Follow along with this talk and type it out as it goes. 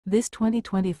This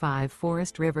 2025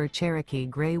 Forest River Cherokee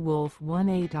Gray Wolf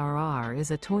 18RR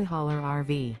is a toy hauler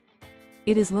RV.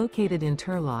 It is located in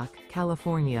Turlock,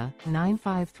 California,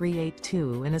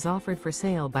 95382 and is offered for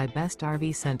sale by Best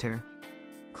RV Center.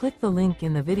 Click the link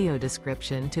in the video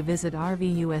description to visit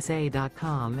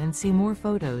RVUSA.com and see more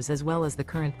photos as well as the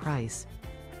current price.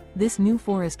 This new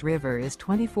Forest River is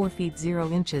 24 feet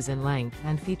 0 inches in length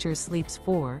and features sleeps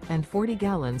 4 and 40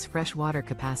 gallons fresh water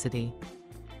capacity.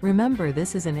 Remember,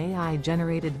 this is an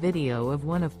AI-generated video of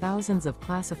one of thousands of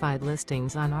classified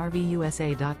listings on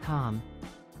RVUSA.com.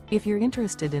 If you're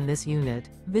interested in this unit,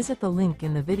 visit the link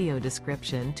in the video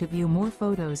description to view more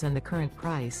photos and the current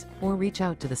price, or reach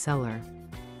out to the seller.